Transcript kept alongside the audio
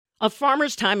A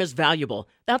farmer's time is valuable.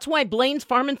 That's why Blaine's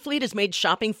Farm and Fleet has made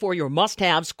shopping for your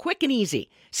must-haves quick and easy.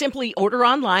 Simply order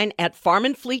online at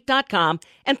farmandfleet.com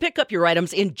and pick up your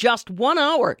items in just 1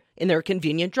 hour in their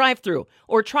convenient drive-thru.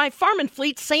 Or try Farm and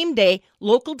Fleet's same-day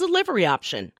local delivery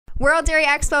option. World Dairy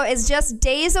Expo is just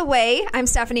days away. I'm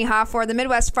Stephanie Hoff for the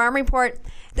Midwest Farm Report.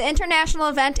 The international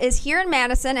event is here in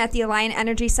Madison at the Alliant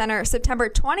Energy Center, September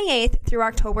 28th through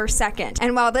October 2nd.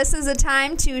 And while this is a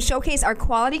time to showcase our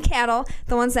quality cattle,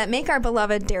 the ones that make our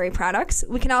beloved dairy products,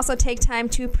 we can also take time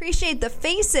to appreciate the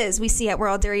faces we see at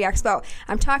World Dairy Expo.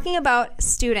 I'm talking about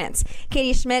students.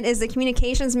 Katie Schmidt is the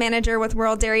communications manager with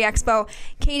World Dairy Expo.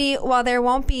 Katie, while there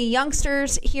won't be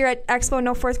youngsters here at Expo,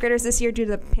 no fourth graders this year due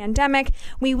to the pandemic,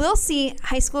 we will see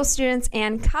high school students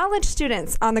and college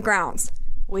students on the grounds.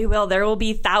 We will. There will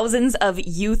be thousands of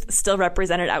youth still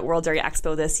represented at World Dairy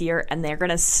Expo this year, and they're going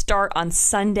to start on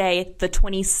Sunday, the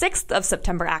 26th of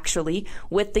September, actually,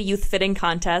 with the youth fitting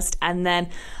contest, and then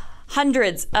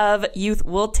hundreds of youth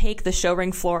will take the show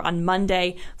ring floor on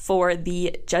Monday for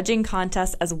the judging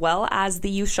contest as well as the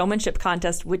youth showmanship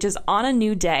contest, which is on a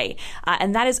new day.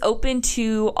 And that is open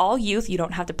to all youth. You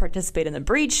don't have to participate in the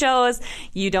breed shows.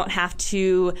 You don't have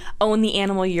to own the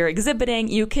animal you're exhibiting.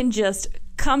 You can just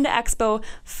come to Expo,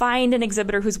 find an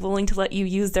exhibitor who's willing to let you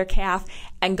use their calf,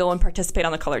 and go and participate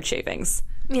on the colored shavings.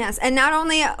 Yes, and not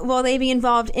only will they be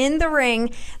involved in the ring,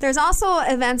 there's also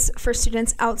events for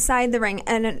students outside the ring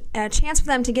and a chance for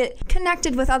them to get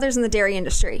connected with others in the dairy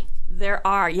industry. There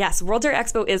are, yes. World Dairy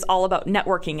Expo is all about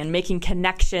networking and making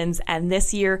connections, and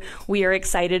this year we are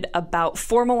excited about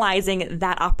formalizing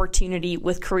that opportunity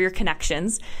with Career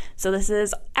Connections. So this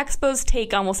is Expo's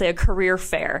take on, we'll say, a career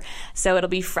fair. So it'll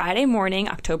be Friday morning,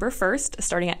 October 1st,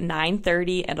 starting at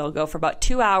 9:30, and it'll go for about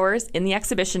 2 hours in the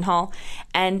exhibition hall,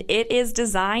 and it is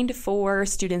designed for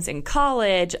students in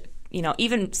college,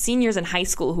 even seniors in high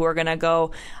school who are going to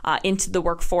go into the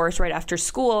workforce right after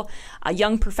school,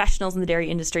 young professionals in the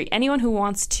dairy industry, anyone who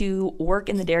wants to work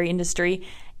in the dairy industry.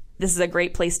 This is a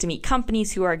great place to meet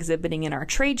companies who are exhibiting in our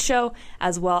trade show,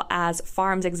 as well as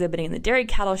farms exhibiting in the dairy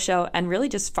cattle show, and really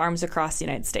just farms across the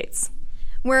United States.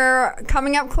 We're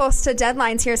coming up close to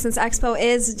deadlines here since Expo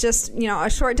is just, a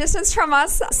short distance from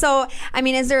us. So,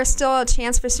 is there still a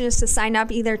chance for students to sign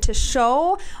up either to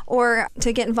show or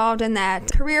to get involved in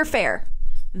that career fair?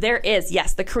 There is,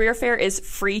 yes. The career fair is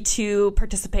free to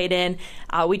participate in.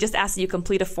 We just ask that you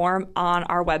complete a form on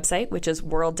our website, which is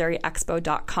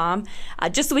worlddairyexpo.com,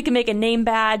 just so we can make a name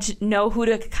badge, know who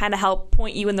to kind of help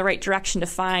point you in the right direction to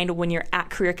find when you're at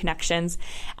Career Connections.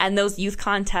 And those youth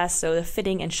contests, so the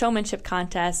fitting and showmanship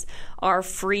contests, are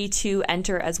free to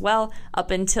enter as well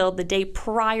up until the day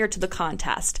prior to the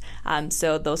contest.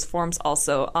 So those forms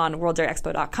also on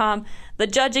worlddairyexpo.com. The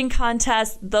judging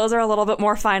contests, those are a little bit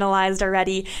more finalized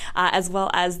already, as well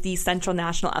as the Central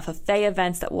National FFA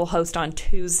events that we'll host on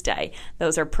Tuesday.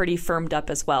 Those are pretty firmed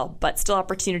up as well, but still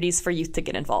opportunities for youth to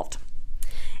get involved.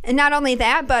 And not only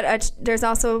that, but there's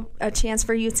also a chance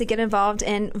for youth to get involved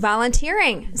in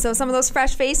volunteering. So some of those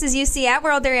fresh faces you see at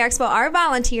World Dairy Expo are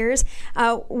volunteers.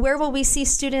 Where will we see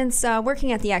students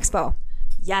working at the Expo?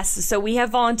 Yes, so we have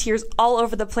volunteers all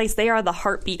over the place. They are the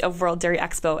heartbeat of World Dairy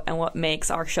Expo and what makes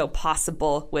our show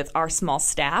possible with our small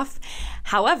staff.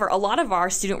 However, a lot of our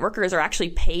student workers are actually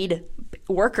paid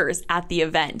workers at the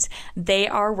event. They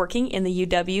are working in the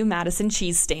UW-Madison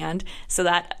Cheese Stand. So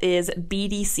that is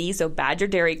BDC, so Badger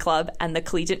Dairy Club, and the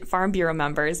Collegiate Farm Bureau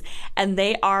members. And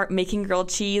they are making grilled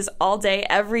cheese all day,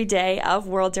 every day of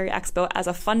World Dairy Expo as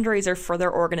a fundraiser for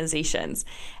their organizations.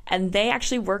 And they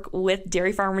actually work with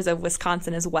dairy farmers of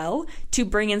Wisconsin as well to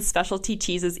bring in specialty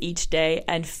cheeses each day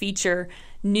and feature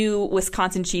new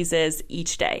Wisconsin cheeses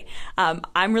each day.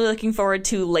 I'm really looking forward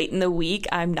to late in the week.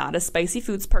 I'm not a spicy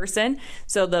foods person,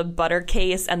 so the butter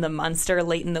case and the Munster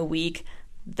late in the week,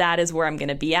 that is where I'm going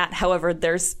to be at. However,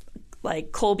 there's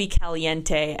like Colby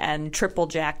Caliente and Triple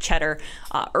Jack cheddar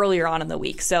earlier on in the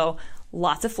week. So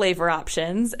lots of flavor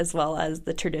options, as well as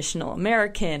the traditional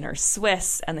American or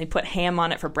Swiss, and they put ham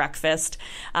on it for breakfast.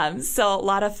 So a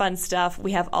lot of fun stuff.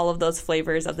 We have all of those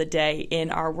flavors of the day in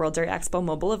our World Dairy Expo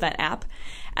mobile event app.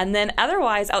 And then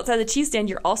otherwise, outside the cheese stand,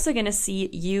 you're also going to see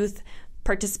youth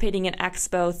participating in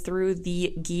Expo through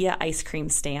the Ghia ice cream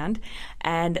stand.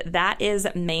 And that is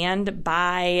manned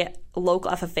by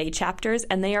local FFA chapters,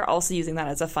 and they are also using that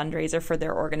as a fundraiser for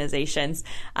their organizations.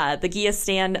 The Ghia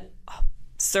stand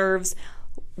serves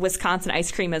Wisconsin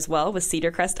ice cream as well with Cedar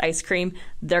Crest ice cream.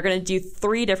 They're going to do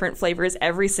 3 different flavors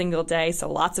every single day,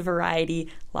 so lots of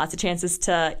variety, lots of chances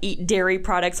to eat dairy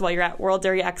products while you're at World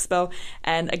Dairy Expo.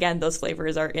 And again, those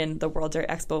flavors are in the World Dairy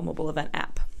Expo mobile event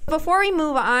app. Before we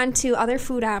move on to other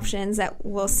food options that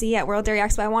we'll see at World Dairy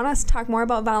Expo, I want us to talk more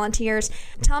about volunteers.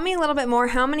 Tell me a little bit more,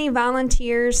 how many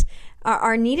volunteers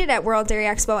are needed at World Dairy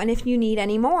Expo, and if you need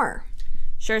any more?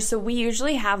 Sure. So we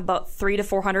usually have about 300 to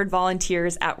 400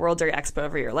 volunteers at World Dairy Expo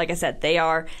every year. Like I said, they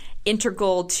are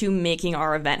integral to making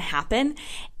our event happen.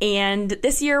 And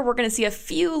this year, we're going to see a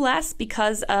few less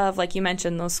because of, like you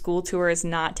mentioned, those school tours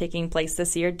not taking place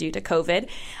this year due to COVID.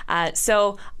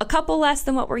 So a couple less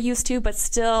than what we're used to, but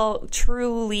still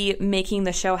truly making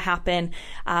the show happen.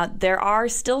 There are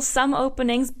still some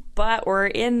openings, but we're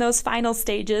in those final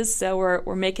stages, so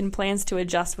we're making plans to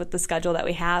adjust with the schedule that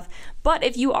we have. But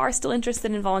if you are still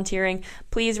interested in volunteering,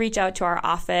 please reach out to our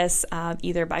office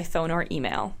either by phone or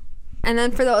email. And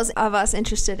then for those of us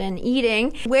interested in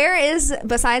eating, where is,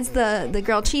 besides the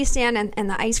grilled cheese stand and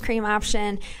the ice cream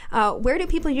option, where do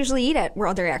people usually eat at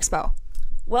World Dairy Expo?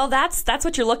 Well, that's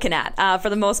what you're looking at for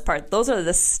the most part. Those are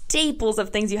the staples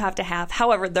of things you have to have.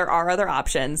 However, there are other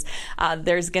options.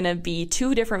 There's going to be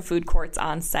 2 different food courts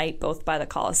on site, both by the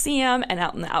Coliseum and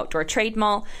out in the Outdoor Trade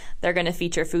Mall. They're going to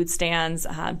feature food stands.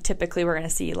 Typically, we're going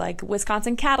to see like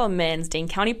Wisconsin cattlemen's, Dane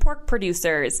County pork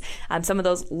producers, some of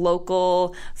those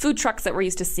local food trucks that we're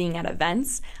used to seeing at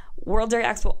events. World Dairy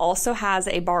Expo also has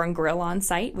a bar and grill on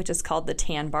site, which is called the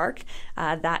Tan Bark.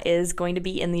 That is going to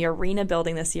be in the Arena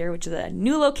building this year, which is a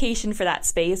new location for that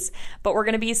space. But we're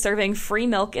going to be serving free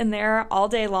milk in there all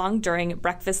day long during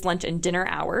breakfast, lunch, and dinner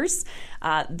hours.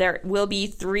 There will be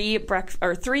 3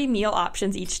 meal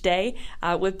options each day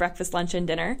with breakfast, lunch, and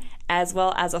dinner, as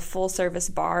well as a full-service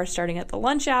bar starting at the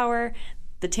lunch hour.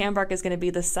 The Tan Bark is going to be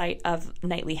the site of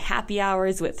nightly happy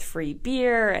hours with free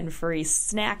beer and free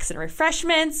snacks and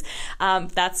refreshments.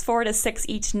 That's 4 to 6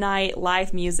 each night,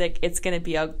 live music. It's going to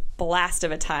be a blast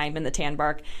of a time in the Tan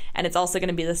Bark. And it's also going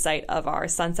to be the site of our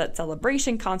Sunset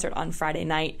Celebration concert on Friday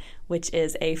night, which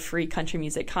is a free country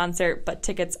music concert, but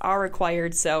tickets are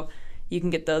required, so you can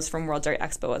get those from World Dairy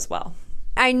Expo as well.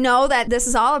 I know that this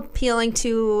is all appealing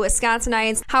to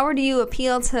Wisconsinites. How do you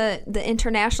appeal to the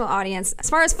international audience as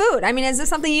far as food? I mean, is this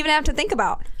something you even have to think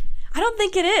about? I don't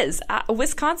think it is.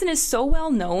 Wisconsin is so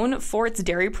well known for its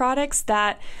dairy products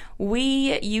that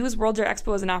we use World Dairy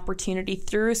Expo as an opportunity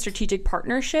through strategic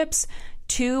partnerships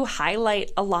to highlight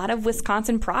a lot of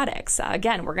Wisconsin products.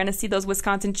 Again, we're going to see those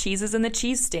Wisconsin cheeses in the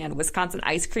cheese stand, Wisconsin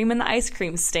ice cream in the ice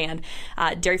cream stand.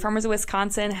 Dairy Farmers of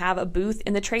Wisconsin have a booth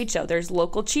in the trade show. There's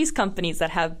local cheese companies that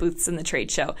have booths in the trade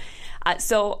show.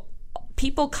 So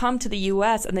people come to the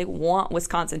U.S. and they want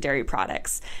Wisconsin dairy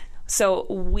products. So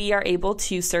we are able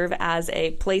to serve as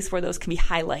a place where those can be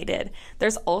highlighted.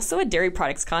 There's also a dairy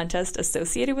products contest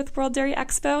associated with World Dairy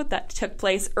Expo that took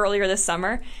place earlier this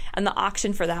summer, and the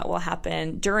auction for that will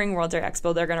happen during World Dairy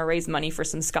Expo. They're going to raise money for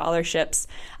some scholarships.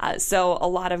 So a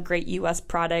lot of great U.S.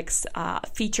 products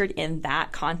featured in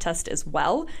that contest as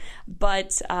well.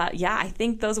 But I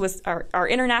think those our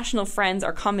international friends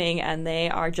are coming, and they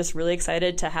are just really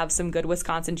excited to have some good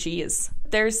Wisconsin cheese.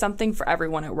 There's something for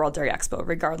everyone at World Dairy Expo,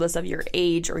 regardless of your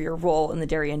age or your role in the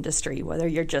dairy industry. Whether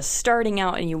you're just starting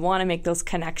out and you want to make those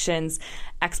connections,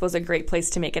 Expo's a great place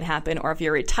to make it happen. Or if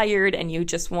you're retired and you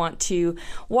just want to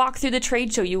walk through the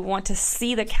trade show, you want to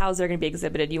see the cows that are going to be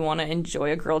exhibited, you want to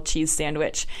enjoy a grilled cheese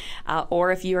sandwich.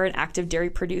 Or if you're an active dairy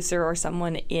producer or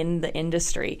someone in the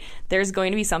industry, there's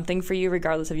going to be something for you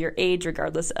regardless of your age,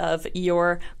 regardless of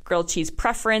your grilled cheese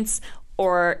preference,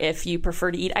 or if you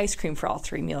prefer to eat ice cream for all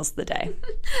 3 meals of the day.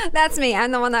 That's me. I'm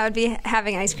the one that would be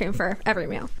having ice cream for every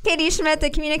meal. Katie Schmidt,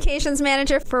 the communications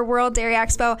manager for World Dairy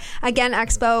Expo. Again,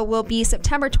 Expo will be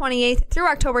September 28th through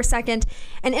October 2nd,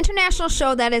 an international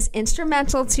show that is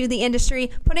instrumental to the industry,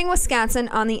 putting Wisconsin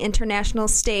on the international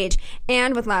stage,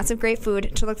 and with lots of great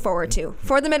food to look forward to.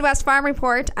 For the Midwest Farm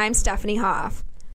Report, I'm Stephanie Hoff.